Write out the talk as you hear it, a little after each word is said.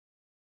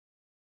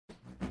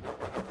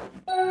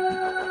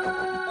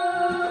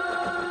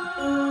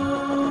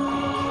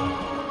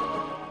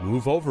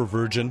Move over,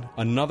 Virgin.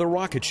 Another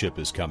rocket ship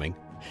is coming.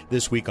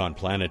 This week on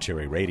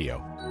Planetary Radio.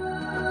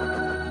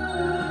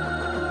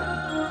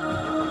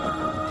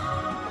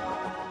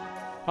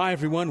 Hi,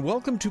 everyone.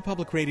 Welcome to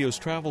Public Radio's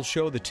travel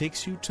show that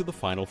takes you to the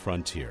final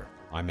frontier.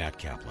 I'm Matt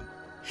Kaplan.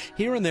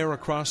 Here and there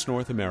across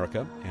North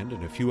America, and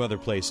in a few other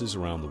places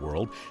around the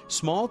world,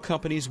 small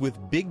companies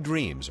with big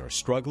dreams are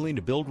struggling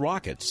to build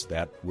rockets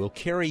that will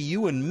carry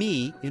you and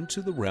me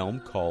into the realm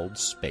called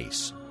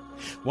space.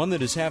 One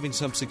that is having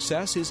some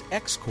success is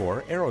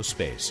X-Corp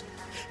Aerospace.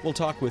 We'll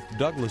talk with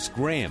Douglas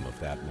Graham of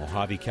that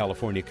Mojave,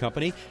 California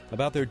company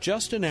about their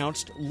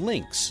just-announced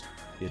Lynx.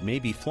 It may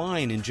be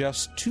flying in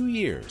just 2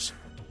 years.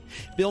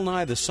 Bill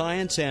Nye, the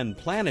science and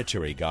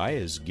planetary guy,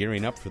 is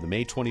gearing up for the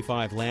May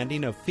 25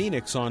 landing of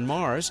Phoenix on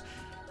Mars.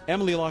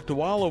 Emily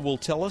Lakdawalla will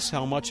tell us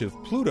how much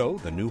of Pluto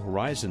the New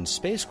Horizons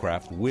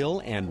spacecraft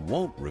will and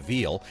won't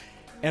reveal.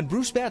 And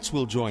Bruce Betts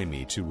will join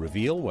me to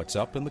reveal what's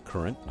up in the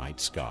current night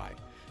sky.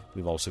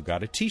 We've also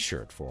got a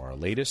T-shirt for our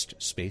latest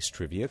Space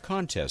Trivia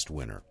Contest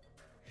winner.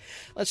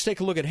 Let's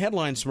take a look at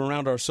headlines from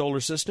around our solar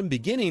system,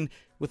 beginning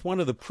with one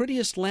of the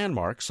prettiest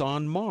landmarks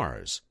on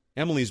Mars.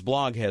 Emily's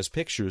blog has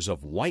pictures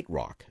of white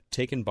rock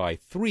taken by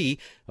 3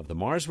 of the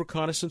Mars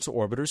Reconnaissance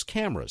Orbiter's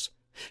cameras.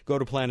 Go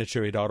to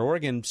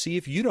planetary.org and see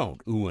if you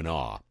don't ooh and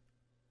ah.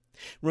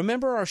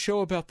 Remember our show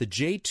about the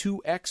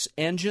J2X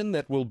engine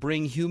that will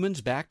bring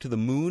humans back to the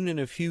moon in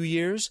a few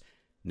years?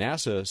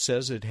 NASA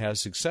says it has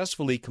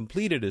successfully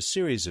completed a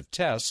series of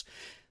tests.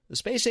 The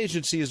space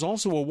agency is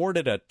also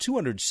awarded a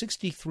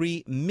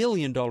 $263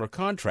 million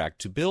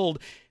contract to build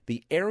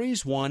the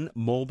Ares 1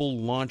 mobile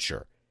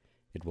launcher.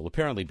 It will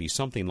apparently be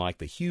something like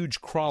the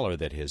huge crawler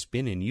that has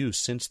been in use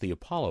since the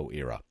Apollo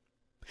era.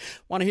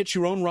 Want to hitch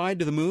your own ride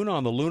to the moon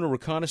on the Lunar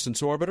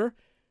Reconnaissance Orbiter?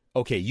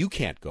 Okay, you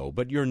can't go,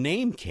 but your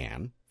name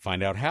can.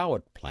 Find out how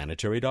at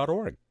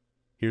planetary.org.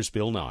 Here's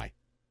Bill Nye.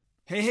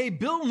 Hey,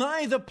 Bill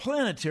Nye, the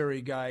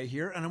planetary guy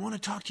here, and I want to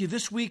talk to you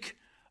this week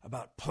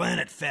about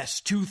Planet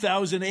Fest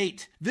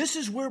 2008. This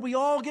is where we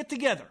all get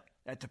together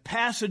at the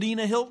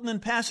Pasadena Hilton in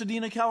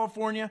Pasadena,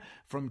 California,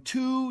 from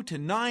 2 to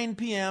 9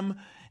 p.m.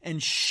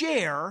 and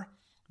share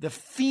the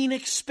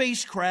Phoenix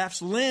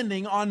spacecraft's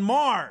landing on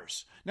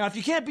Mars. Now, if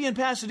you can't be in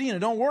Pasadena,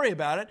 don't worry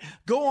about it.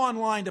 Go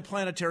online to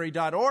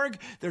planetary.org.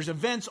 There's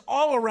events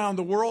all around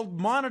the world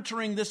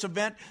monitoring this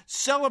event,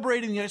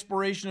 celebrating the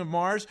exploration of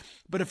Mars.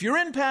 But if you're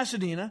in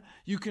Pasadena,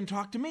 you can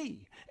talk to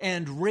me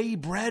and Ray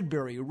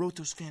Bradbury, who wrote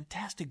those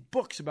fantastic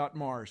books about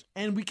Mars.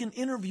 And we can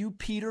interview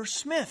Peter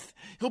Smith.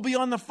 He'll be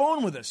on the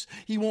phone with us.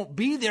 He won't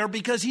be there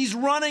because he's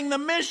running the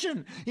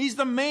mission. He's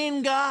the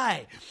main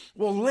guy.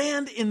 We'll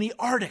land in the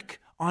Arctic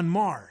on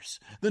Mars,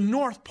 the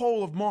North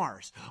Pole of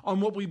Mars,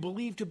 on what we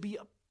believe to be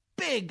a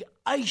big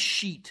ice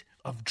sheet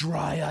of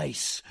dry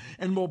ice.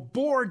 And we'll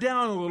bore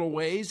down a little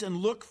ways and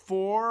look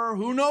for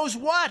who knows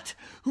what.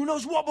 Who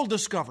knows what we'll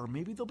discover.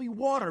 Maybe there'll be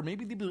water.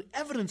 Maybe there'll be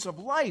evidence of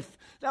life.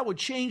 That would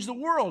change the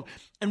world.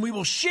 And we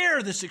will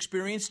share this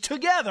experience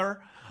together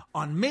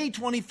on May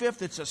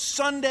 25th. It's a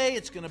Sunday.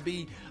 It's going to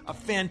be a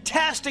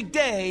fantastic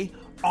day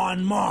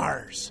on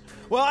Mars.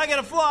 Well, I got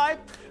to fly.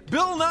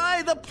 Bill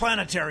Nye, the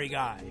planetary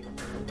guy.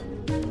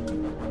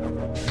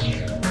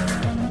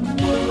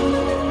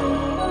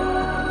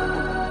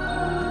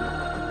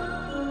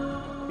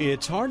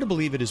 It's hard to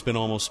believe it has been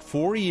almost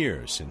 4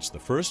 years since the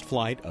first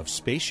flight of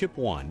Spaceship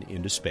One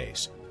into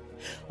space.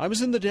 I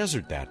was in the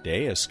desert that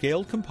day as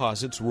Scaled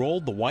Composites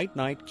rolled the White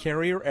Knight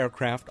carrier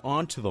aircraft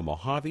onto the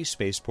Mojave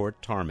Spaceport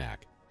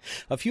tarmac.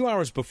 A few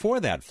hours before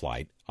that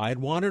flight, I had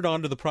wandered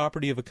onto the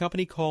property of a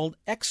company called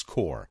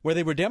X-Corp, where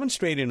they were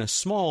demonstrating a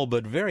small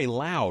but very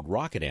loud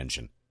rocket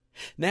engine.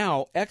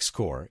 Now,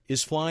 X-Corp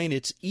is flying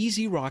its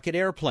Easy Rocket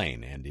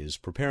airplane and is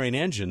preparing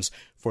engines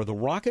for the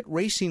Rocket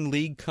Racing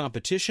League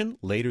competition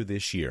later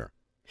this year.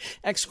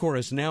 X-Corp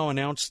has now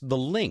announced the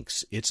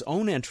Lynx, its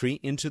own entry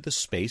into the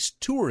space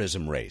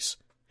tourism race.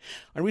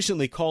 I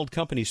recently called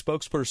company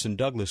spokesperson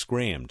Douglas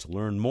Graham to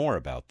learn more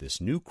about this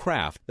new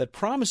craft that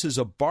promises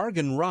a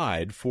bargain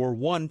ride for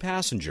one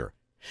passenger.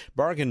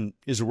 Bargain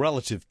is a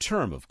relative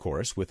term, of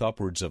course, with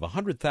upwards of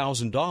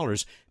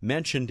 $100,000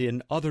 mentioned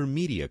in other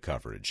media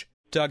coverage.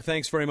 Doug,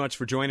 thanks very much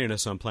for joining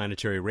us on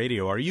Planetary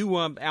Radio. Are you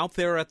out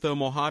there at the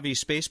Mojave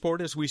Spaceport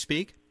as we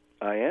speak?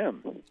 I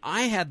am.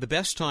 I had the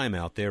best time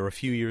out there a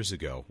few years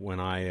ago when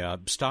I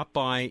stopped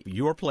by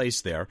your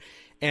place there,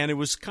 and it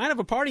was kind of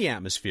a party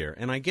atmosphere.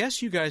 And I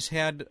guess you guys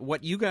had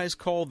what you guys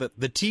call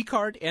the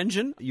T-cart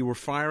engine. You were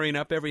firing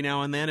up every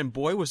now and then, and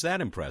boy, was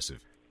that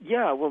impressive.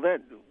 Yeah, well,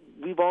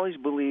 we've always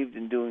believed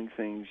in doing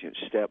things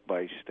step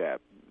by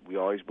step. We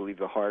always believed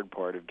the hard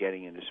part of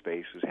getting into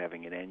space was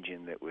having an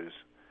engine that was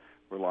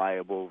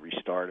reliable,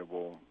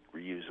 restartable,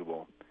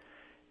 reusable.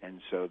 And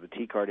so the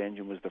T-cart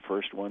engine was the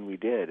first one we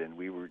did, and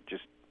we were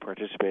just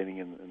participating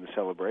in the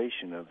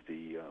celebration of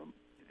the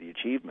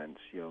achievements,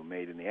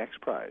 made in the X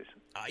Prize.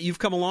 You've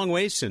come a long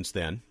way since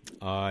then.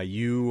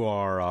 You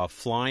are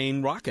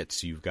flying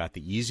rockets. You've got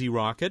the Easy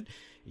Rocket.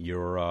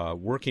 You're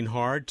working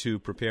hard to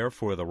prepare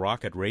for the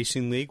Rocket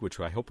Racing League,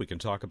 which I hope we can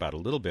talk about a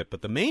little bit.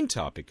 But the main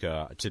topic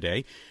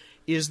today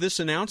is this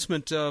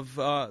announcement of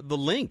the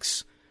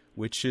Lynx,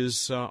 which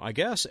is, I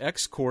guess,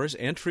 X-Corps'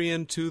 entry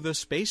into the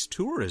space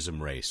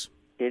tourism race.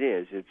 It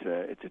is. It's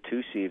a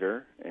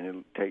two-seater, and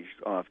it takes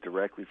off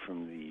directly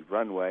from the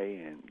runway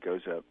and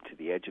goes up to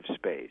the edge of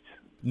space.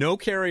 No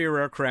carrier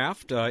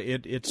aircraft.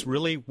 It's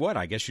really what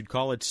I guess you'd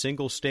call it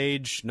single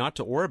stage, not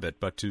to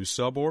orbit, but to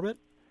suborbit.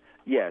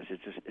 Yes,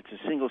 it's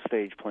a single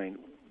stage plane.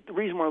 The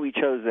reason why we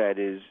chose that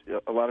is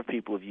a lot of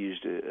people have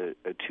used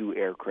a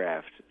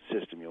two-aircraft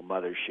system,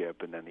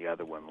 mothership, and then the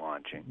other one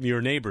launching.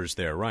 Your neighbors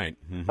there, right?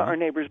 Mm-hmm. Our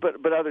neighbors,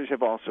 but others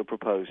have also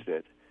proposed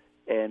it.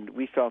 And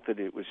we felt that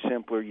it was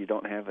simpler. You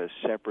don't have a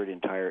separate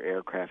entire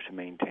aircraft to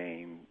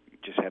maintain. You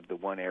just have the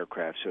one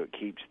aircraft, so it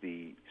keeps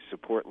the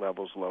support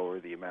levels lower,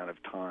 the amount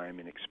of time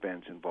and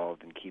expense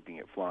involved in keeping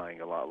it flying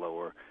a lot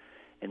lower,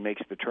 and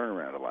makes the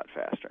turnaround a lot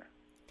faster.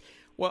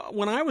 Well,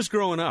 when I was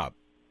growing up,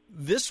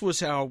 this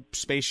was how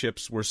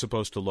spaceships were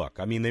supposed to look.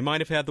 I mean, they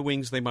might have had the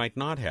wings, they might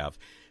not have,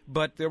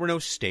 but there were no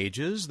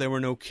stages, there were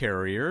no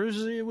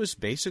carriers. It was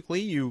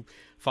basically you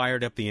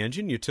fired up the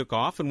engine, you took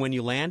off, and when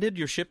you landed,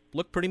 your ship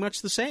looked pretty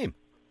much the same.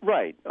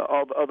 Right.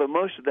 Although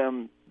most of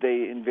them,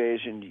 they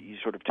envisioned you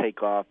sort of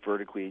take off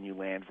vertically and you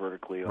land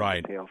vertically on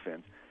the tail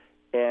fin.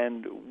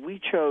 And we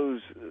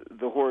chose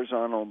the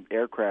horizontal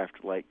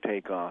aircraft-like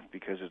takeoff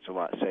because it's a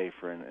lot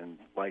safer, and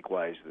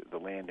likewise the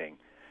landing.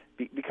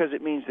 Because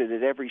it means that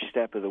at every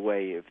step of the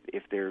way,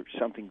 if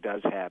something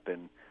does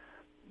happen,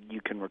 you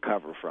can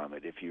recover from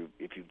it. If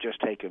you've just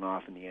taken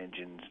off and the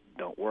engines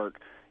don't work,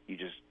 you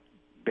just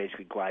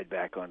basically glide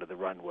back onto the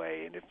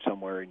runway. And if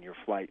somewhere in your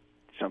flight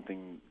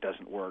something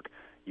doesn't work,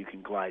 you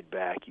can glide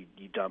back.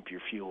 You dump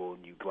your fuel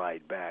and you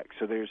glide back.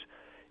 So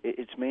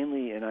it's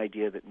mainly an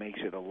idea that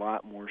makes it a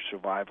lot more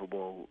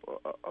survivable,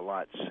 a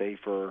lot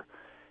safer.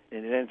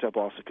 And it ends up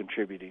also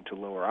contributing to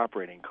lower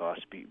operating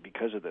costs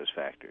because of those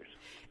factors.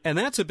 And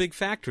that's a big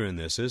factor in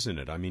this, isn't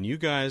it? I mean, you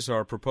guys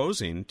are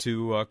proposing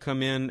to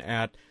come in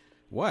at,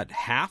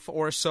 half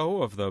or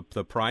so of the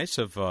price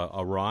of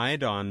a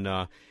ride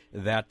on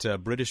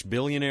that British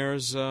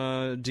billionaires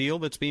deal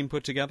that's being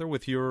put together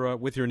with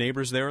your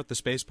neighbors there at the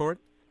spaceport?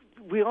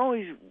 We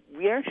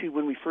actually,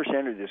 when we first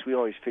entered this, we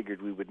always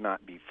figured we would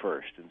not be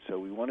first. And so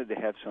we wanted to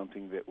have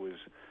something that was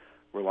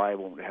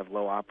reliable and have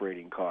low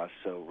operating costs.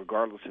 So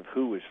regardless of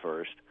who was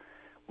first,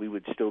 we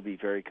would still be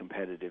very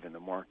competitive in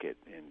the market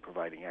in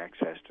providing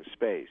access to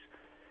space.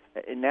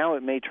 And now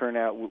it may turn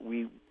out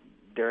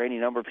there are any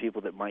number of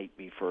people that might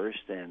be first,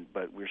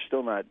 but we're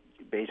still not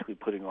basically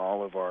putting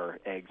all of our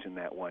eggs in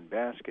that one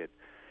basket.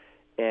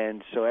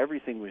 And so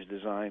everything was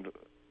designed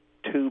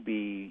to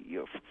be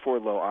for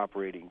low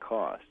operating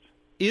costs.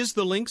 Is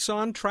the Lynx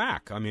on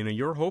track? I mean,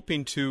 you're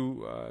hoping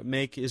to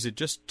make, is it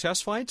just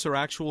test flights or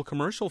actual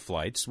commercial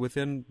flights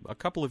within a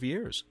couple of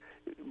years?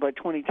 By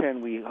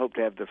 2010, we hope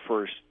to have the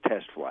first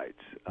test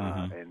flights.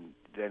 And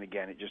then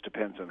again, it just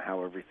depends on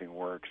how everything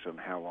works and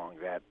how long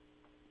that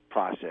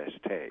process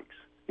takes.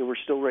 We're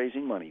still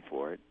raising money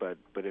for it, but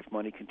if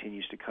money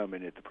continues to come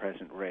in at the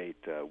present rate,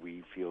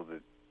 we feel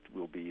that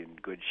we'll be in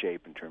good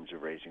shape in terms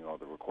of raising all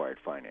the required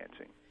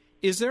financing.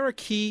 Is there a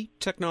key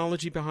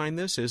technology behind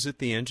this? Is it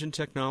the engine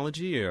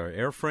technology or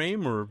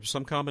airframe or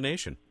some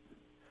combination?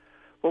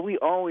 Well, we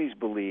always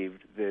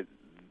believed that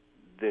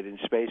in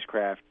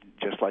spacecraft,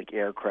 just like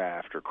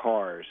aircraft or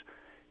cars,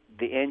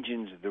 the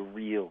engine's the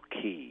real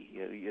key.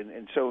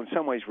 And so in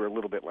some ways we're a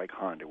little bit like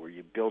Honda, where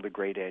you build a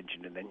great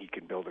engine and then you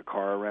can build a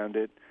car around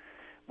it.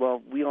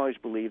 Well, we always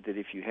believed that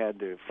if you had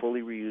the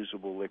fully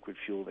reusable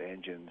liquid-fueled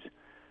engines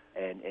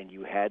and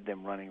you had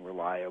them running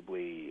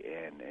reliably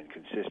and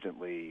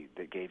consistently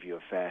that gave you a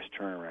fast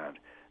turnaround,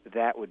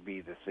 that would be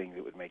the thing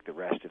that would make the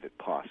rest of it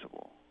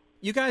possible.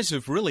 You guys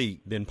have really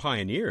been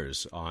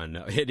pioneers on,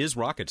 it is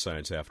rocket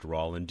science after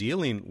all, in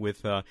dealing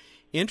with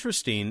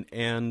interesting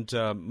and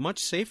much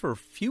safer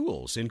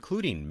fuels,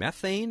 including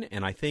methane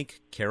and I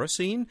think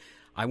kerosene.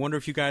 I wonder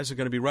if you guys are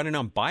going to be running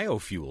on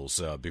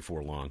biofuels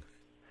before long.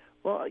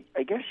 Well,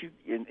 I guess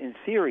in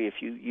theory, if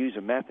you use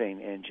a methane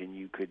engine,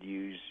 you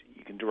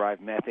can derive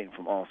methane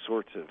from all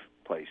sorts of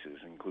places,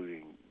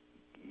 including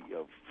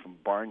from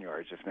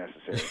barnyards if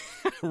necessary.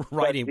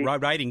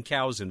 riding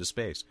cows into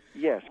space.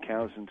 Yes,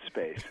 cows in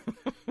space.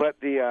 But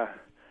the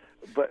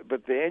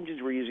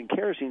engines we're using,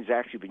 kerosene's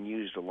actually been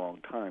used a long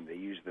time. They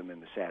used them in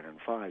the Saturn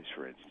V's,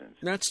 for instance.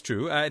 That's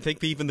true. I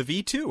think even the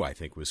V2, I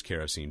think, was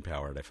kerosene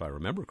powered, if I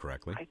remember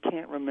correctly. I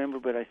can't remember,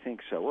 but I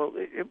think so. Well,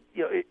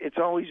 it's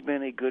always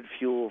been a good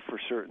fuel for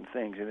certain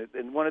things,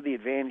 and one of the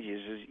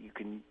advantages is you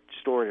can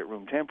store it at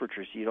room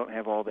temperature, so you don't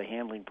have all the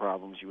handling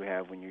problems you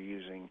have when you're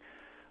using,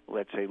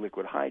 let's say,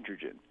 liquid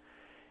hydrogen.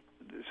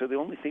 So the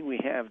only thing we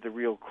have, the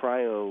real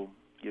cryo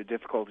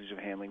difficulties of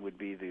handling, would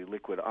be the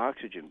liquid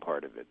oxygen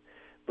part of it.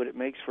 But it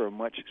makes for a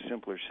much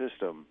simpler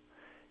system,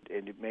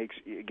 and it makes,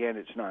 again,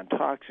 it's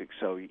non-toxic.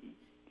 So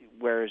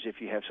whereas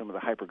if you have some of the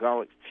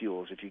hypergolic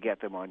fuels, if you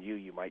get them on you,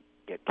 you might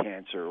get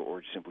cancer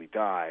or simply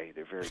die.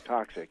 They're very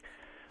toxic.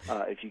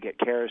 If you get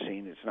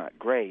kerosene, it's not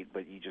great,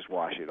 but you just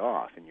wash it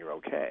off and you're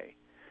okay.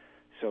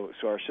 So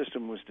our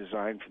system was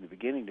designed from the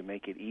beginning to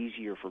make it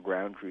easier for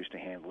ground crews to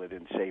handle it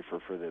and safer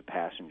for the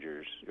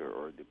passengers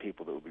or the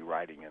people that will be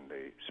riding in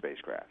the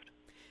spacecraft.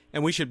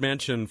 And we should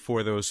mention,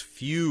 for those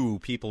few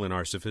people in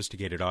our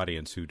sophisticated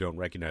audience who don't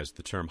recognize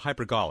the term,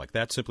 hypergolic.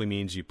 That simply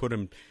means you put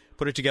it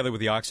together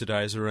with the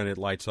oxidizer and it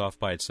lights off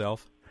by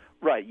itself?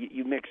 Right.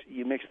 You mix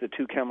the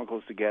two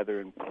chemicals together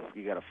and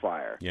you got a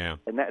fire. Yeah.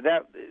 And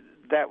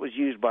that was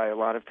used by a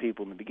lot of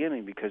people in the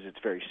beginning because it's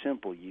very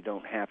simple. You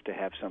don't have to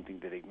have something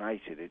that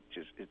ignites it.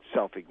 It's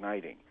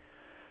self-igniting.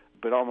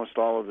 But almost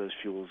all of those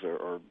fuels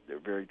are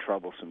very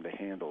troublesome to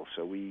handle.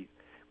 So we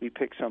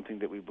picked something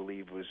that we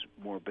believe was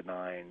more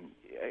benign,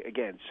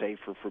 again,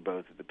 safer for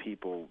both the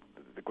people,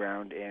 the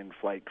ground and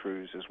flight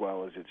crews, as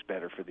well as it's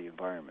better for the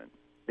environment.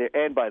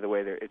 And by the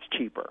way, it's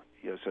cheaper,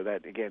 so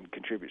that again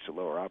contributes to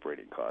lower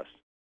operating costs.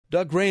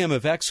 Doug Graham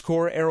of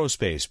X-Core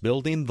Aerospace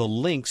building the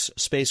Lynx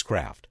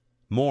spacecraft.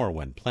 More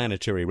when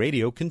Planetary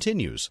Radio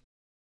continues.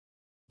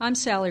 I'm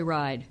Sally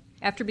Ride.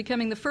 After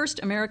becoming the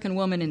first American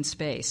woman in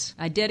space,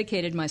 I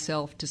dedicated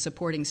myself to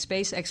supporting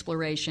space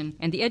exploration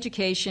and the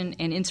education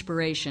and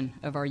inspiration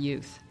of our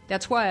youth.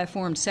 That's why I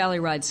formed Sally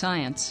Ride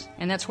Science,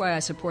 and that's why I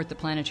support the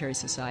Planetary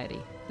Society.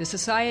 The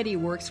Society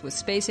works with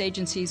space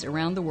agencies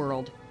around the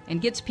world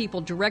and gets people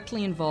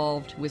directly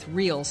involved with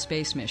real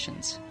space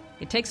missions.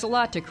 It takes a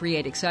lot to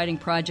create exciting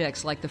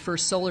projects like the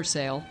first solar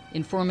sail,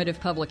 informative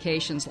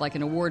publications like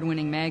an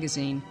award-winning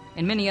magazine,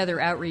 and many other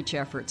outreach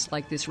efforts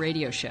like this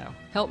radio show.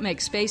 Help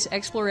make space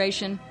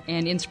exploration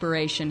and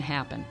inspiration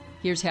happen.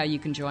 Here's how you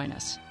can join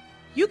us.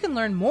 You can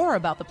learn more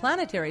about the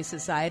Planetary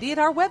Society at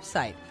our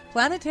website,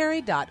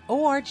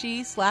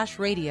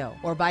 planetary.org/radio,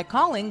 or by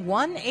calling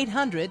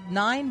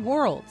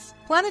 1-800-9-WORLDS.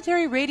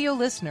 Planetary Radio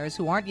listeners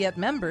who aren't yet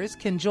members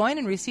can join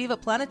and receive a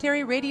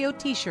Planetary Radio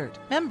t-shirt.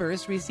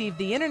 Members receive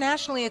the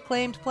internationally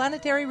acclaimed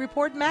Planetary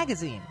Report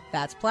magazine.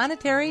 That's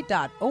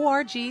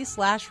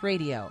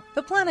planetary.org/radio.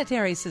 The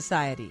Planetary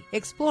Society,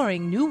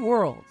 exploring new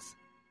worlds.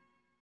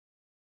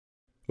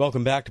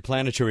 Welcome back to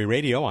Planetary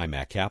Radio. I'm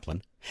Matt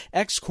Kaplan.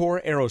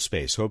 X-Core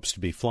Aerospace hopes to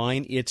be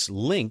flying its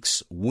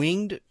Lynx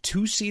winged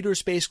two-seater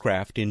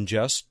spacecraft in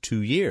just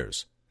 2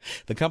 years.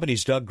 The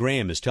company's Doug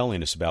Graham is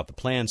telling us about the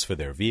plans for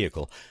their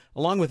vehicle,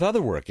 along with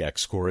other work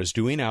X-Core is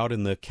doing out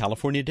in the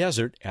California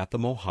desert at the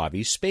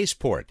Mojave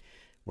Spaceport,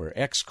 where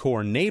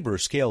X-Core neighbor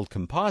Scaled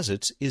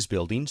Composites is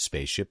building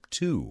Spaceship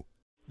Two.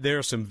 There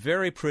are some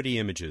very pretty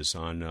images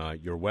on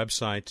your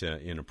website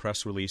in a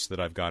press release that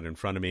I've got in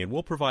front of me, and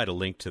we'll provide a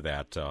link to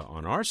that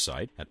on our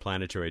site at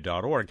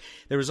planetary.org.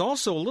 There is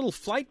also a little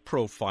flight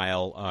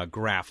profile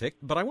graphic,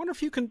 but I wonder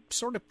if you can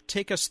sort of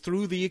take us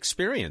through the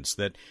experience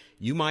that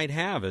you might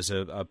have as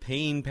a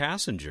paying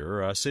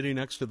passenger sitting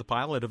next to the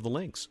pilot of the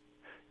Lynx.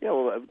 Yeah,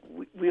 well,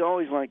 we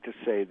always like to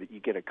say that you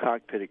get a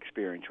cockpit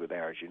experience with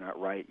ours.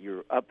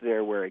 You're up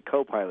there where a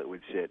co-pilot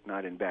would sit,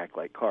 not in back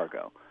like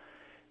cargo.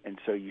 And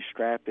so you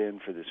strap in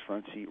for this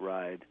front seat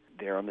ride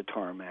there on the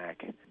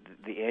tarmac.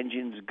 The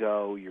engines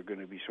go. You're going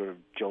to be sort of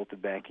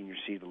jolted back in your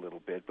seat a little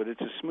bit, but it's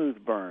a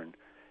smooth burn.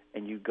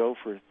 And you go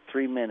for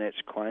 3 minutes,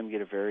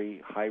 get a very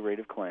high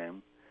rate of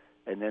climb,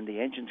 and then the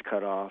engines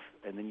cut off,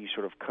 and then you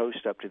sort of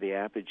coast up to the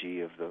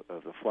apogee of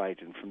the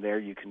flight. And from there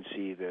you can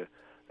see the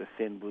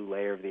thin blue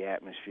layer of the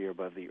atmosphere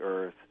above the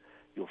Earth.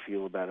 You'll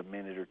feel about a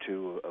minute or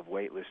two of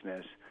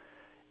weightlessness,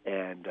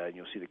 and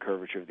you'll see the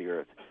curvature of the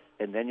Earth.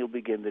 And then you'll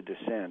begin the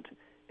descent.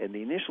 And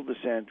the initial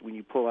descent, when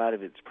you pull out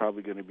of it, it's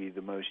probably going to be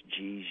the most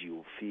G's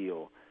you'll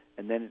feel.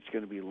 And then it's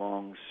going to be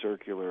long,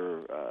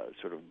 circular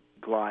sort of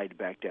glide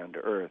back down to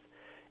Earth.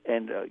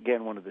 And,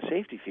 again, one of the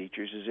safety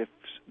features is if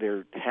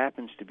there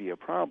happens to be a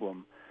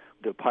problem,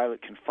 the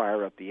pilot can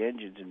fire up the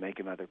engines and make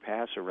another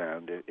pass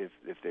around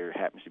if there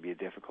happens to be a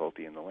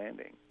difficulty in the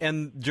landing.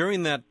 And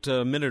during that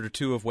minute or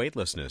two of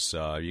weightlessness,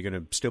 are you going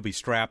to still be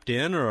strapped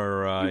in,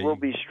 or you will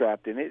be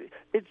strapped in?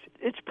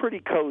 It's pretty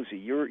cozy.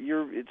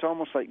 It's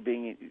almost like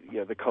being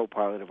the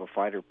co-pilot of a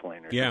fighter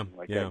plane or something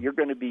like that. You're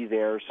going to be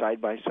there side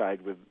by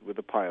side with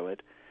the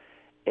pilot,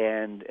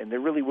 and there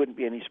really wouldn't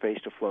be any space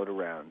to float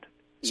around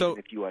even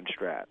if you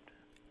unstrapped.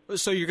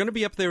 So you're going to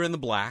be up there in the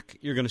black.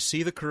 You're going to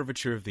see the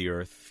curvature of the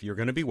Earth. You're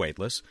going to be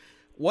weightless.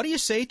 What do you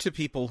say to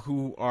people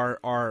who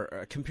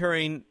are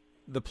comparing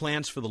the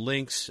plans for the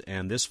Lynx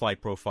and this flight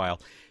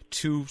profile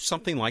to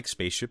something like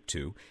Spaceship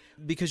Two?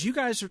 Because you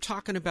guys are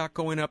talking about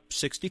going up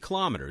 60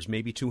 kilometers,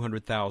 maybe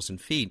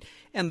 200,000 feet.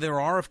 And there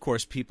are, of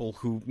course, people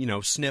who,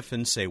 sniff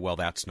and say, well,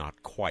 that's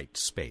not quite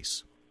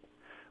space.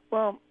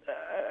 Well,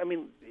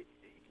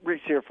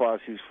 Rick Searfoss,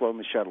 who's flown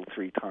the shuttle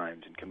 3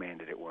 times and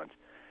commanded it once,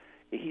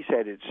 he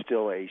said it's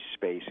still a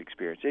space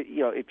experience.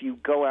 If you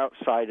go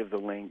outside of the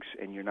Lynx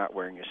and you're not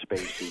wearing a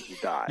spacesuit, you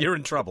die. You're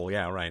in trouble,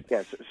 yeah, right.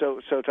 Yes,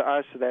 so to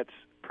us, that's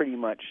pretty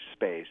much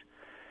space.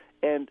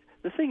 And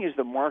the thing is,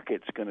 the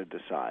market's going to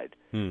decide.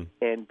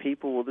 And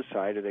people will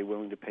decide, are they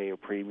willing to pay a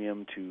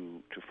premium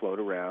to float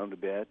around a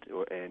bit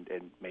and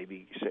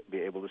maybe be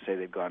able to say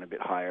they've gone a bit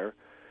higher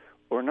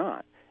or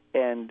not.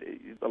 And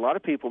a lot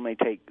of people may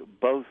take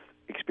both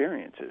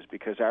experiences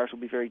because ours will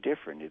be very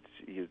different.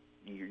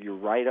 you're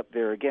right up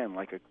there again,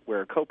 like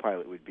where a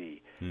co-pilot would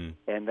be.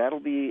 And that'll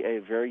be a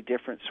very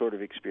different sort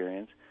of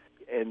experience.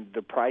 And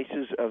the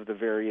prices of the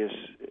various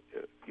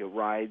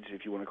rides,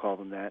 if you want to call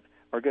them that,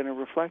 are going to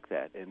reflect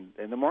that,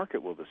 and the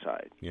market will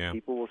decide. Yeah.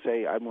 People will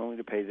say, I'm willing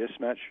to pay this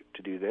much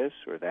to do this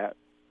or that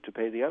to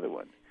pay the other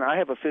one. And I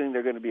have a feeling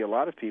there are going to be a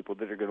lot of people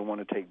that are going to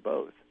want to take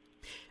both.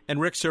 And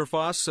Rick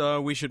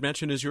Surfoss, we should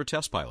mention, is your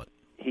test pilot.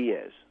 He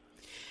is.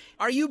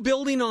 Are you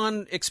building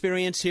on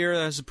experience here?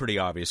 That's a pretty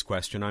obvious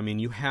question. I mean,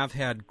 you have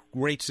had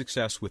great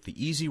success with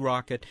the Easy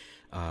Rocket.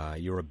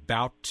 You're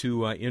about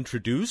to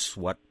introduce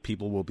what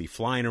people will be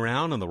flying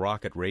around in the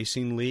Rocket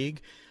Racing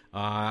League.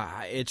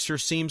 It sure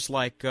seems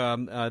like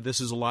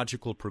this is a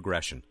logical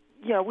progression.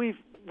 Yeah, we're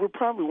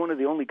probably one of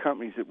the only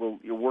companies that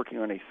you're working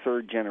on a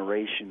third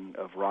generation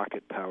of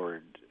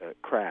rocket-powered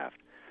craft.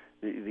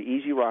 The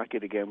Easy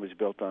Rocket, again, was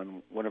built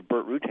on one of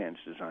Burt Rutan's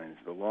designs,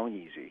 the Long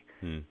Easy,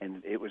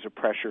 and it was a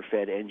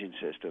pressure-fed engine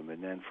system.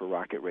 And then for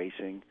rocket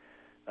racing,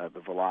 the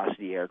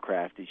Velocity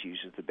aircraft is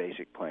used as the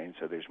basic plane,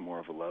 so there's more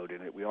of a load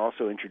in it. We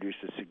also introduced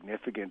a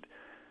significant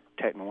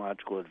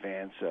technological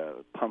advance,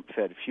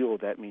 pump-fed fuel.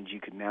 That means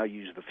you can now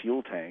use the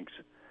fuel tanks,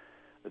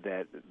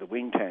 the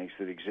wing tanks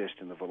that exist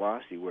in the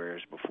Velocity,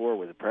 whereas before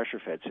with a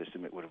pressure-fed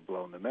system it would have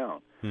blown them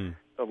out.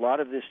 A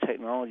lot of this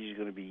technology is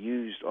going to be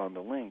used on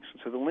the Lynx.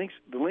 So the Lynx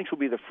will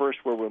be the first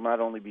where we'll not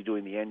only be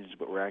doing the engines,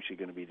 but we're actually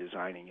going to be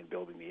designing and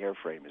building the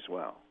airframe as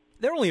well.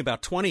 There are only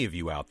about 20 of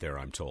you out there,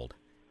 I'm told.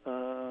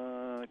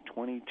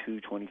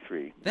 22,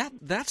 23.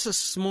 That's a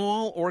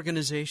small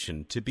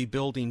organization to be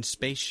building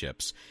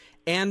spaceships.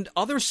 And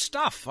other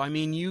stuff. I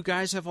mean, you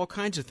guys have all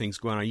kinds of things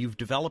going on. You've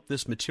developed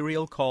this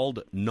material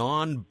called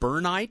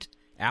non-burnite,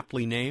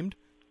 aptly named.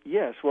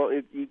 Yes, well,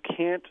 you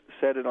can't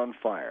set it on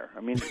fire. I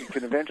mean, it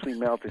can eventually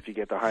melt if you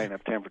get the high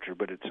enough temperature,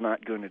 but it's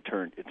not going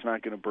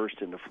to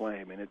burst into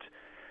flame. And it's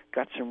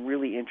got some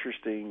really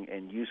interesting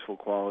and useful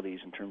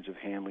qualities in terms of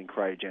handling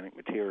cryogenic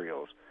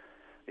materials.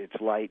 Its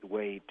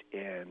lightweight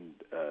and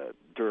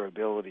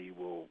durability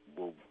will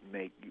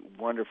make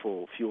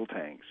wonderful fuel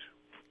tanks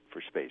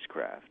for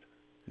spacecraft.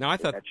 Now, I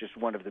thought that's just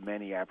one of the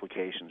many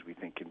applications we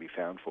think can be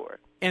found for it.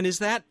 And is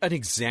that an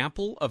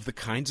example of the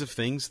kinds of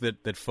things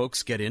that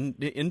folks get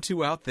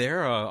into out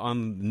there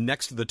on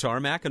next to the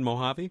tarmac in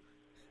Mojave?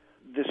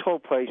 This whole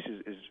place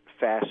is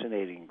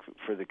fascinating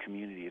for the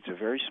community. It's a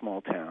very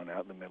small town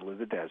out in the middle of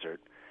the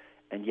desert,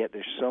 and yet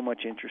there's so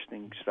much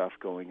interesting stuff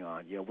going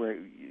on. Where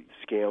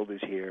Scaled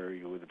is here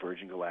with the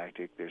Virgin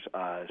Galactic. There's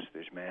us.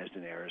 There's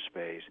Marsden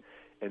Aerospace,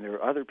 and there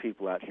are other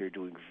people out here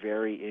doing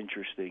very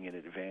interesting and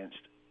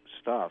advanced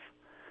stuff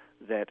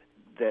that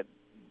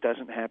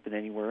doesn't happen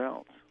anywhere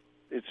else.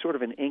 It's sort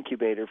of an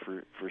incubator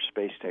for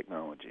space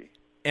technology.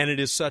 And it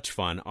is such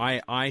fun.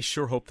 I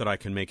sure hope that I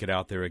can make it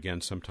out there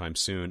again sometime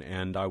soon,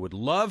 and I would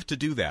love to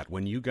do that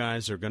when you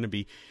guys are going to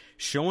be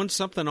showing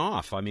something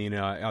off. I mean,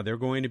 are there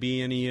going to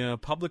be any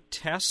public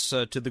tests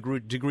to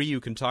the degree you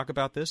can talk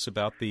about this,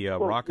 about the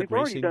rocket racing? We've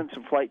already done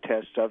some flight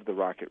tests of the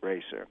Rocket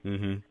Racer.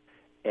 Mm-hmm.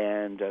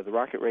 And the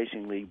Rocket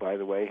Racing League, by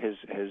the way,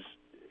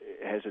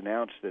 has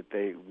announced that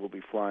they will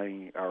be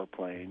flying our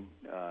plane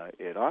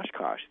at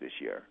Oshkosh this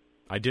year.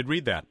 I did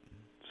read that.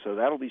 So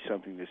that'll be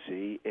something to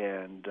see,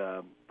 and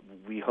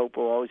we hope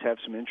we'll always have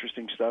some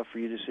interesting stuff for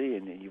you to see,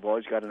 and you've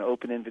always got an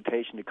open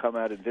invitation to come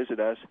out and visit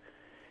us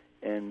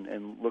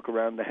and look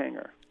around the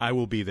hangar. I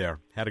will be there.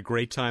 Had a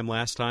great time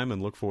last time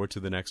and look forward to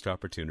the next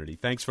opportunity.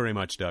 Thanks very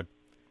much, Doug.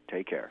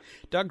 Take care.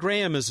 Doug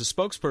Graham is a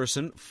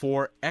spokesperson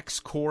for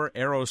X-Core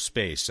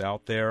Aerospace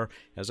out there,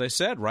 as I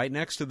said, right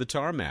next to the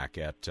tarmac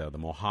at the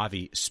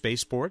Mojave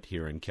Spaceport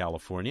here in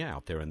California,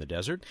 out there in the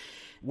desert,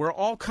 where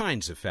all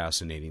kinds of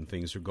fascinating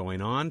things are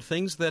going on,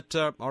 things that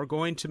are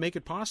going to make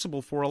it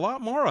possible for a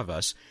lot more of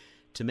us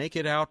to make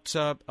it out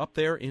up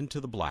there into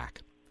the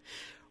black.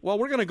 Well,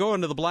 we're going to go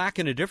into the black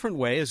in a different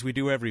way, as we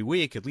do every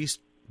week, at least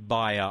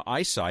by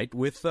eyesight,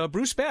 with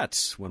Bruce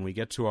Betts when we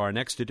get to our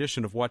next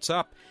edition of What's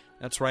Up.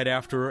 That's right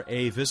after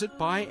a visit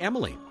by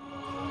Emily.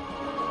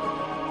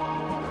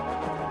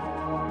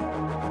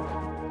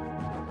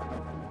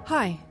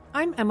 Hi,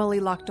 I'm Emily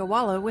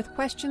Lakdawala with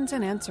questions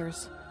and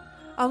answers.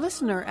 A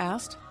listener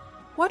asked,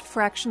 what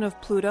fraction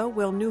of Pluto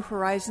will New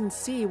Horizons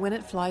see when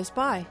it flies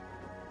by?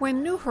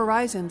 When New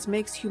Horizons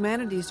makes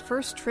humanity's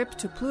first trip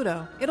to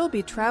Pluto, it'll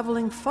be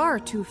traveling far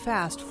too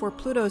fast for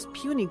Pluto's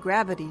puny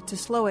gravity to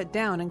slow it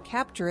down and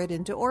capture it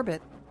into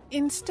orbit.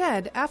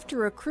 Instead,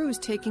 after a cruise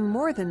taking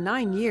more than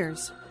 9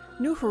 years,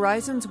 New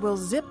Horizons will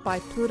zip by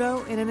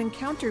Pluto in an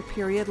encounter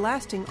period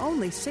lasting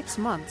only 6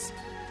 months,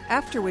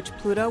 after which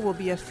Pluto will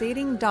be a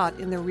fading dot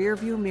in the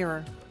rearview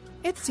mirror.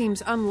 It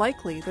seems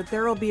unlikely that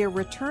there will be a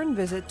return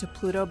visit to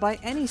Pluto by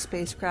any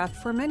spacecraft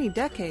for many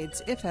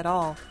decades, if at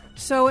all.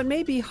 So it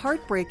may be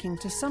heartbreaking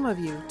to some of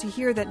you to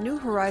hear that New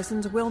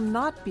Horizons will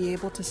not be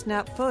able to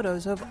snap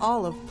photos of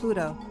all of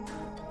Pluto.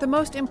 The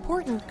most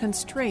important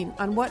constraint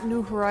on what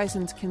New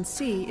Horizons can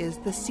see is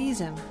the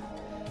season.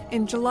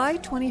 In July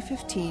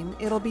 2015,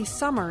 it'll be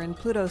summer in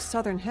Pluto's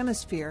southern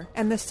hemisphere,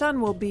 and the sun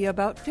will be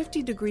about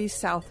 50 degrees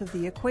south of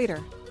the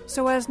equator.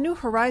 So as New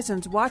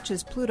Horizons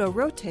watches Pluto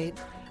rotate,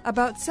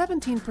 about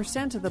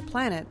 17% of the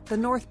planet, the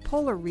North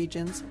Polar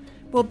regions,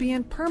 will be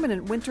in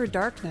permanent winter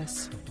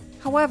darkness.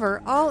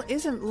 However, all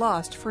isn't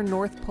lost for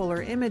North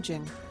Polar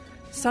imaging.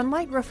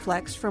 Sunlight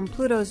reflects from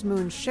Pluto's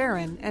moon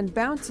Charon and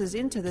bounces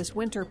into this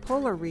winter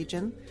polar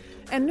region,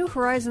 and New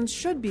Horizons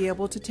should be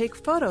able to take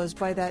photos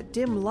by that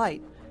dim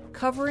light,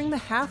 covering the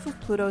half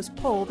of Pluto's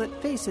pole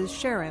that faces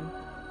Charon.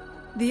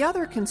 The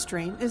other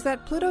constraint is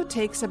that Pluto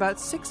takes about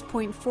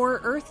 6.4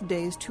 Earth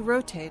days to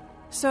rotate,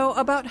 so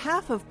about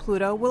half of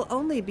Pluto will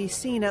only be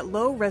seen at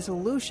low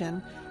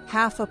resolution,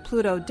 half a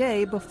Pluto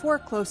day before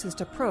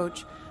closest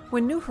approach,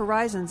 when New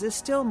Horizons is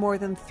still more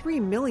than 3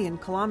 million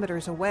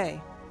kilometers away.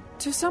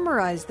 To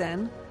summarize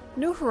then,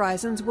 New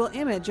Horizons will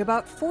image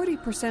about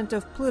 40%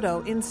 of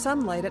Pluto in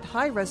sunlight at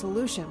high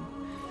resolution,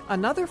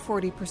 another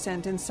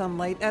 40% in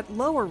sunlight at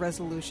lower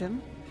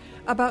resolution,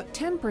 about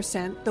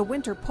 10% the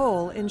winter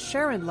pole in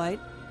Charon light,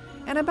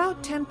 and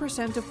about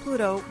 10% of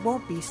Pluto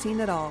won't be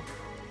seen at all.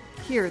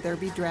 Here there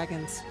be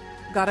dragons.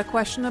 Got a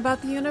question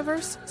about the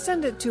universe?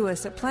 Send it to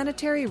us at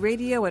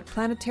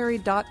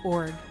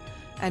planetaryradio@planetary.org.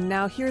 And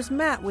now here's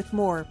Matt with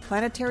more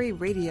Planetary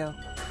Radio.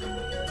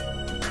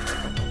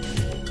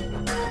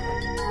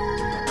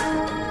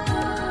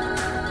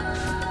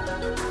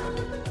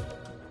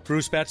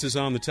 Bruce Betts is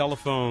on the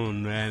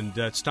telephone, and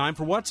it's time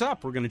for What's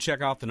Up. We're going to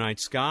check out the night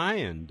sky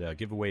and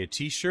give away a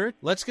T-shirt.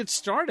 Let's get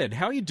started.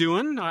 How you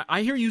doing?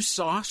 I hear you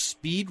saw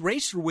Speed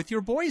Racer with your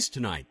boys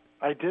tonight.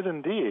 I did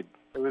indeed.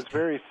 It was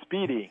very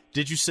speedy.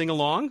 Did you sing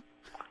along?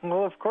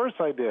 Well, of course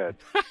I did.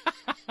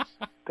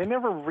 They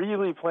never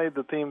really played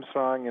the theme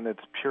song in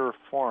its pure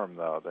form,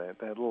 though. They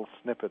had little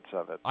snippets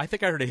of it. I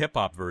think I heard a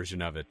hip-hop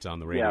version of it on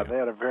the radio. Yeah, they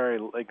had a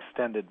very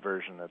extended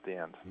version at the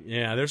end.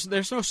 Yeah,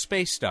 there's no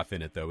space stuff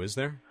in it, though, is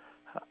there?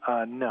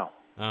 No.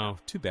 Oh,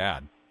 too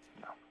bad.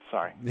 No,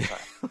 sorry.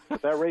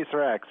 But that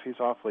Racer X, he's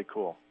awfully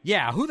cool.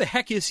 Yeah, who the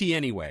heck is he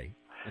anyway?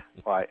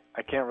 Well,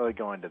 I can't really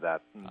go into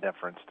that in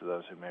deference to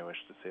those who may wish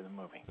to see the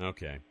movie.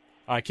 Okay.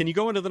 Can you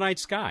go into the night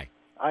sky?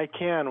 I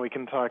can. We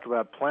can talk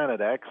about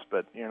Planet X,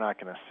 but you're not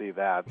going to see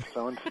that.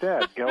 So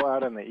instead, go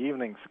out in the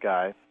evening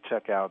sky,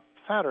 check out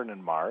Saturn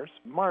and Mars.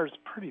 Mars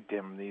pretty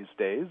dim these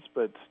days,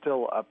 but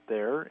still up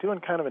there, doing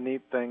kind of a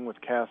neat thing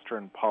with Castor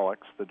and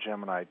Pollux, the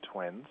Gemini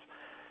twins.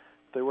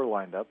 They were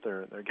lined up.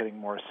 They're getting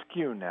more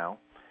askew now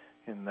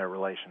in their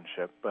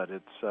relationship, but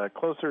it's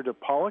closer to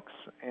Pollux,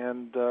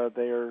 and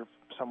they are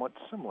somewhat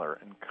similar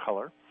in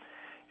color.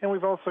 And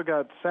we've also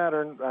got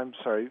Saturn,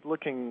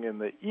 looking in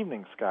the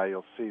evening sky,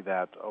 you'll see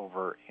that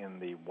over in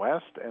the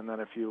west. And then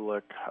if you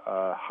look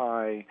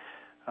high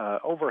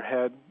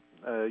overhead,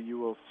 you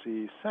will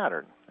see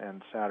Saturn.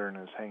 And Saturn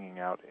is hanging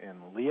out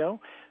in Leo,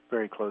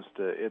 very close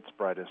to its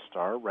brightest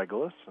star,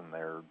 Regulus, and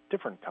they're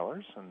different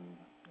colors, and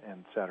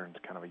Saturn's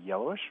kind of a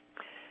yellowish.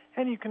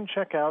 And you can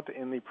check out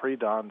in the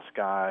pre-dawn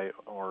sky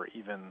or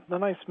even the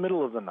nice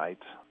middle of the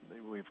night.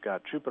 We've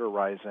got Jupiter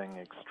rising,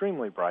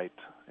 extremely bright.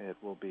 It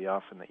will be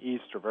off in the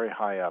east or very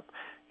high up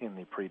in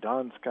the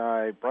pre-dawn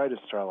sky,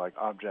 brightest star-like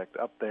object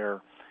up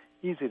there,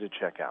 easy to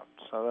check out.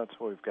 So that's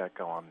what we've got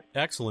going.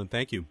 Excellent,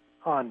 thank you.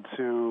 On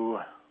to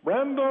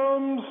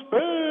Random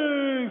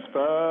Space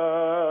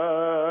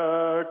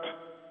Fact.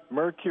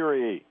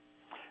 Mercury.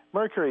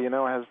 Mercury,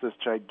 has this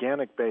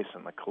gigantic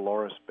basin, the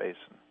Caloris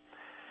Basin.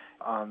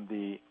 On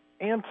the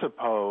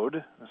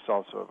antipode, this is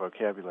also a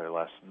vocabulary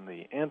lesson,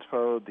 the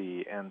antipode,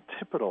 the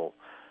antipodal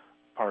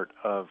part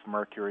of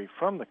Mercury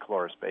from the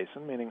Caloris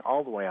Basin, meaning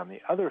all the way on the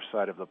other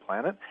side of the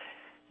planet,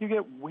 you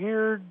get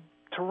weird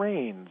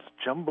terrains,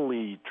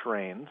 jumbly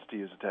terrains, to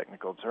use a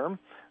technical term,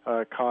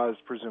 caused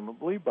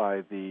presumably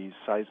by the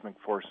seismic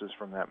forces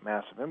from that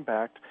massive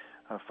impact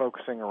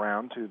focusing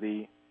around to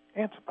the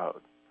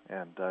antipode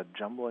and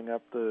jumbling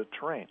up the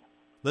terrain.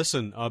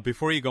 Listen,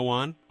 before you go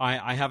on,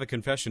 I have a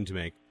confession to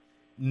make.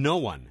 No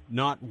one,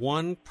 not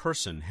one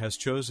person, has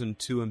chosen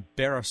to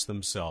embarrass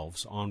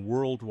themselves on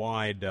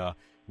worldwide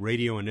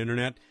radio and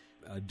internet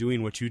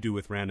doing what you do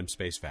with Random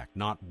Space Fact.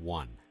 Not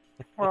one.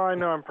 Well, I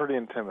know I'm pretty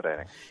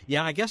intimidating.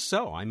 Yeah, I guess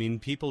so. I mean,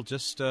 people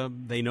just,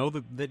 they know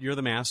that you're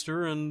the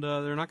master, and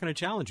they're not going to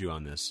challenge you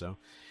on this. So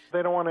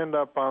they don't want to end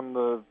up on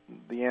the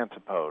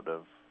antipode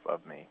of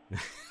me.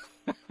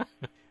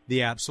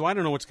 Yeah, so I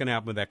don't know what's going to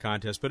happen with that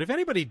contest, but if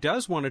anybody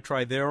does want to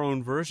try their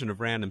own version of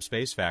Random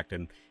Space Fact,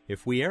 and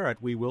if we air it,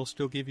 we will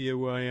still give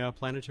you a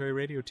Planetary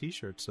Radio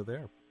T-shirt, so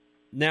there.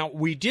 Now,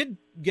 we did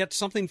get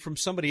something from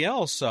somebody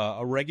else,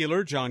 a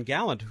regular, John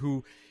Gallant,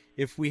 who,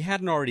 if we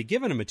hadn't already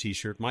given him a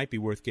T-shirt, might be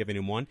worth giving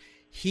him one.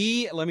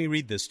 Let me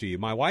read this to you.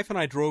 My wife and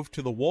I drove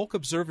to the Wolk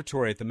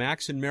Observatory at the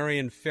Max and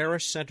Marion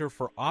Farish Center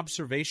for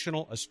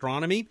Observational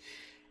Astronomy,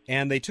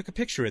 and they took a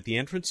picture at the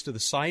entrance to the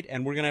site,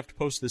 and we're going to have to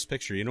post this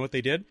picture. You know what they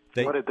did?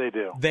 What did they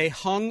do? They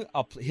hung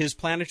up his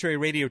Planetary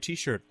Radio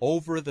T-shirt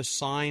over the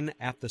sign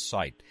at the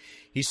site.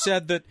 He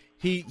said that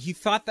he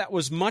thought that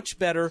was much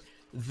better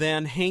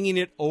than hanging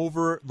it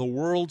over the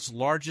world's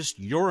largest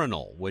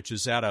urinal, which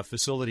is at a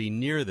facility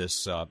near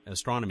this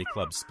astronomy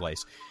club's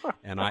place.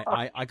 And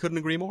I couldn't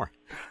agree more.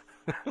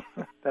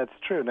 That's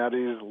true. Now, do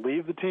you just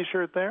leave the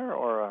T-shirt there,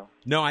 or?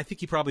 No, I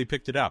think he probably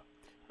picked it up.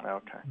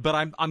 Okay.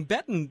 But I'm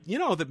betting,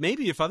 that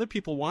maybe if other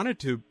people wanted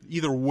to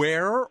either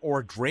wear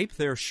or drape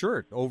their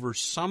shirt over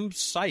some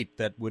site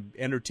that would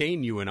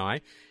entertain you and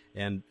I,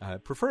 and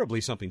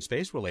preferably something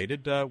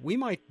space-related, we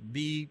might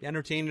be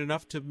entertained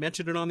enough to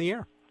mention it on the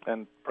air.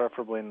 And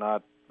preferably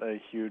not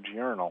a huge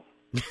urinal.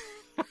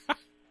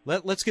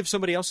 Let's give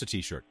somebody else a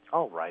T-shirt.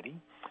 All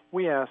righty.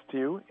 We asked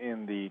you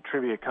in the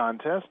trivia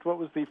contest what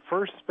was the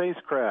first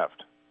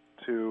spacecraft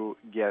to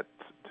get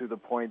to the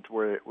point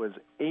where it was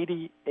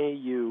 80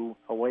 AU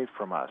away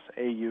from us,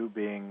 AU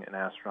being an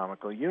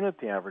astronomical unit,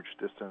 the average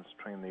distance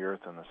between the Earth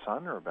and the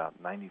Sun, or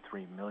about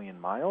 93 million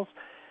miles.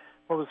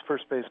 What was the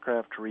first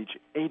spacecraft to reach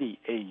 80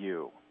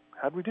 AU?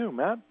 How'd we do,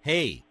 Matt?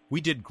 Hey,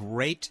 we did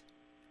great,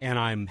 and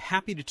I'm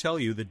happy to tell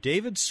you that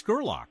David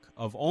Skurlock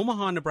of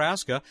Omaha,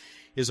 Nebraska,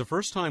 is a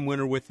first-time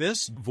winner with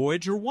this,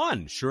 Voyager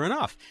 1, sure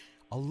enough.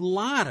 A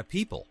lot of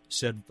people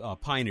said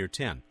Pioneer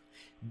 10.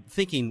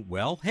 Thinking,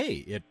 well, hey,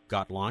 it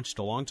got launched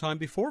a long time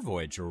before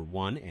Voyager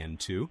 1 and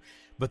 2,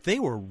 but they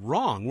were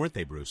wrong, weren't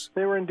they, Bruce?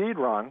 They were indeed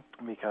wrong,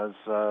 because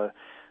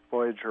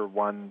Voyager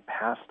 1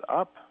 passed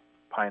up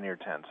Pioneer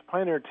 10. So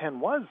Pioneer 10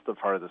 was the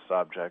farthest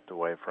object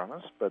away from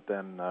us, but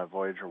then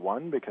Voyager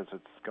 1, because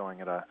it's going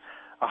at a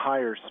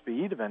higher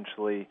speed,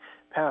 eventually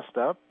passed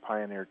up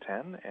Pioneer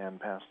 10 and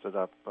passed it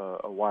up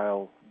a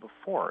while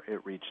before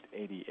it reached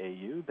 80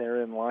 AU.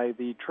 Therein lie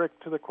the trick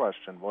to the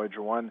question.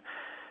 Voyager 1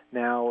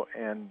 now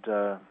and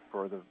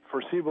for the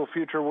foreseeable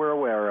future we're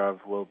aware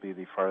of will be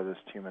the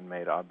farthest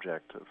human-made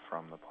object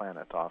from the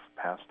planet, off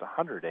past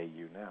 100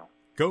 AU now.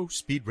 Go,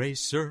 Speed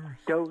Racer.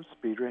 Go,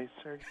 Speed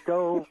Racer.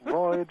 Go,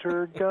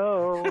 Voyager,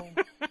 go.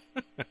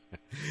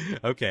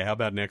 Okay, how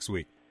about next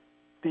week?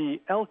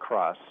 The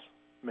L-Cross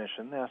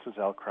mission, NASA's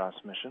L-Cross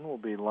mission, will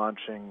be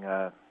launching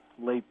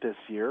late this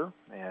year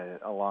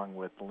along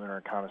with the Lunar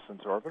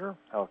Reconnaissance Orbiter.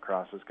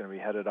 L-Cross is going to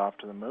be headed off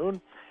to the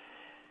moon.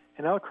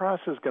 And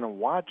L-Cross is going to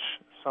watch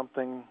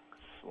something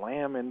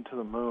slam into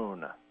the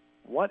moon.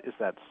 What is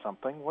that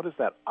something? What is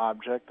that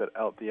object that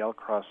the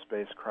L-Cross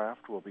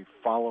spacecraft will be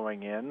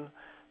following in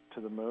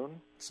to the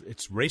moon?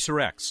 It's Racer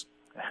X.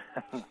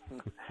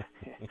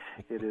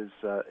 It is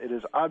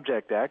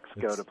Object X.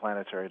 Go to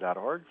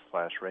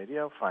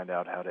planetary.org/radio, find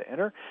out how to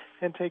enter,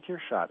 and take your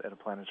shot at a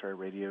Planetary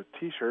Radio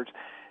T-shirt,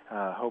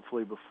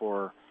 hopefully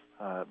before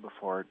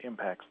it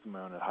impacts the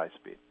moon at high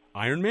speed.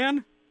 Iron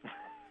Man?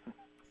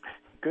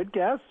 Good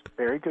guess.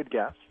 Very good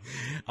guess.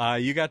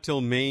 You got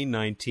till May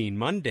 19,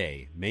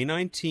 Monday, May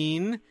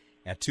 19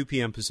 at 2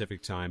 p.m.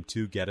 Pacific time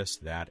to get us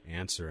that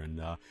answer.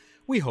 And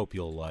we hope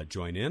you'll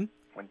join in.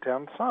 Went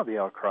down and saw the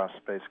L-Cross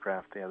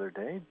spacecraft the other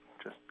day,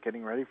 just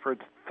getting ready for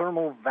its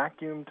thermal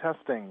vacuum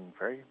testing.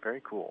 Very,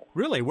 very cool.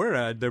 Really?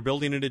 Where? They're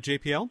building it at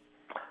JPL?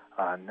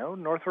 No,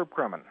 Northrop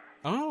Grumman.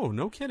 Oh,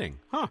 no kidding.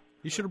 Huh.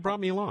 You should have brought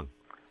me along.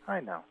 I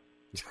know.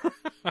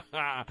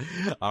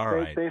 All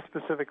right. They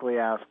specifically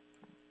asked.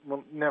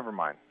 Well, never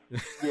mind.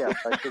 Yes,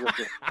 I should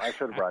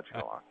have brought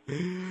you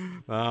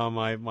along.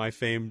 My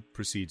fame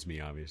precedes me,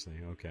 obviously.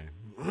 Okay.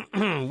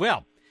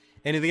 Well,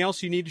 anything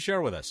else you need to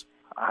share with us?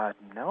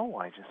 No,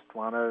 I just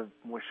want to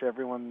wish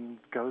everyone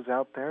goes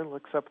out there,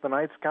 looks up at the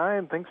night sky,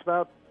 and thinks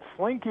about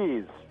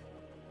Slinkies.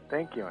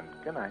 Thank you, and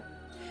good night.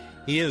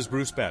 He is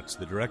Bruce Betts,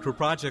 the Director of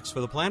Projects for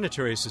the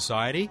Planetary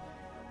Society,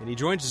 and he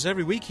joins us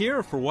every week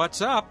here for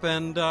What's Up,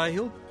 and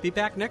he'll be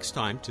back next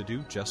time to do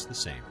just the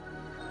same.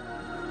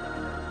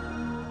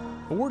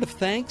 A word of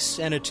thanks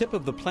and a tip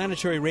of the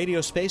Planetary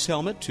Radio Space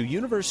Helmet to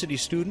university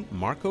student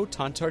Marco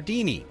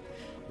Tantardini.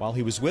 While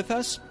he was with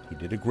us, he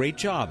did a great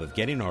job of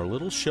getting our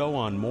little show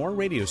on more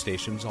radio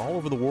stations all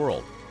over the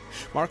world.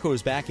 Marco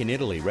is back in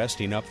Italy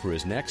resting up for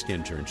his next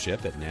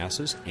internship at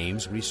NASA's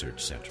Ames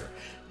Research Center.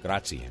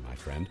 Grazie, my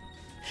friend.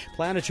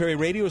 Planetary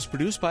Radio is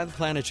produced by the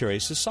Planetary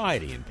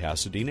Society in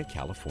Pasadena,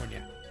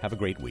 California. Have a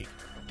great week.